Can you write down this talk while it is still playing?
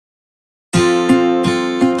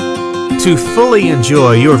To fully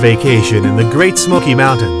enjoy your vacation in the Great Smoky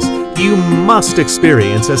Mountains, you must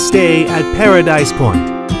experience a stay at Paradise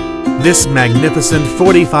Point. This magnificent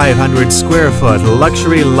 4,500 square foot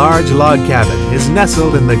luxury large log cabin is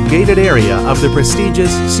nestled in the gated area of the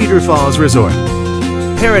prestigious Cedar Falls Resort.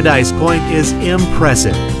 Paradise Point is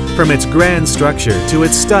impressive, from its grand structure to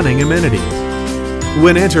its stunning amenities.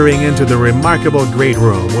 When entering into the remarkable great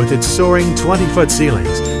room with its soaring 20-foot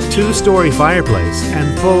ceilings, 2-story fireplace,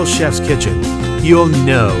 and full chef's kitchen, you'll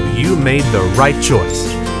know you made the right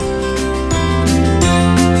choice.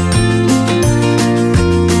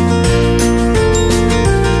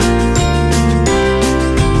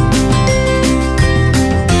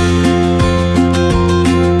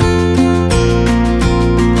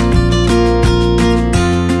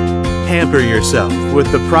 Hamper yourself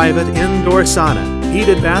with the private indoor sauna,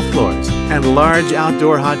 heated bath floors, and large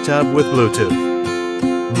outdoor hot tub with Bluetooth.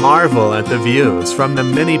 Marvel at the views from the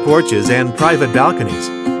mini porches and private balconies.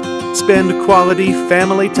 Spend quality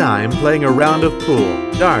family time playing a round of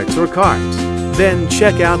pool, darts, or cards. Then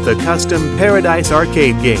check out the custom Paradise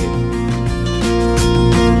arcade game.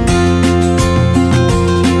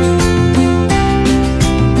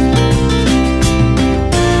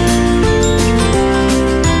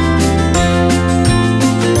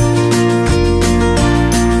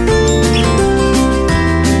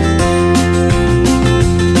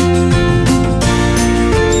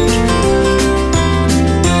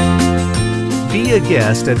 Be a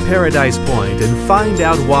guest at Paradise Point and find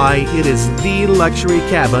out why it is the luxury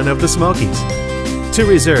cabin of the Smokies. To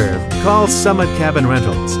reserve, call Summit Cabin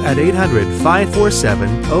Rentals at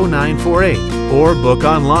 800-547-0948 or book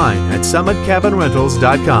online at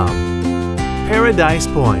summitcabinrentals.com. Paradise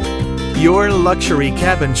Point, your luxury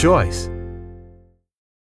cabin choice.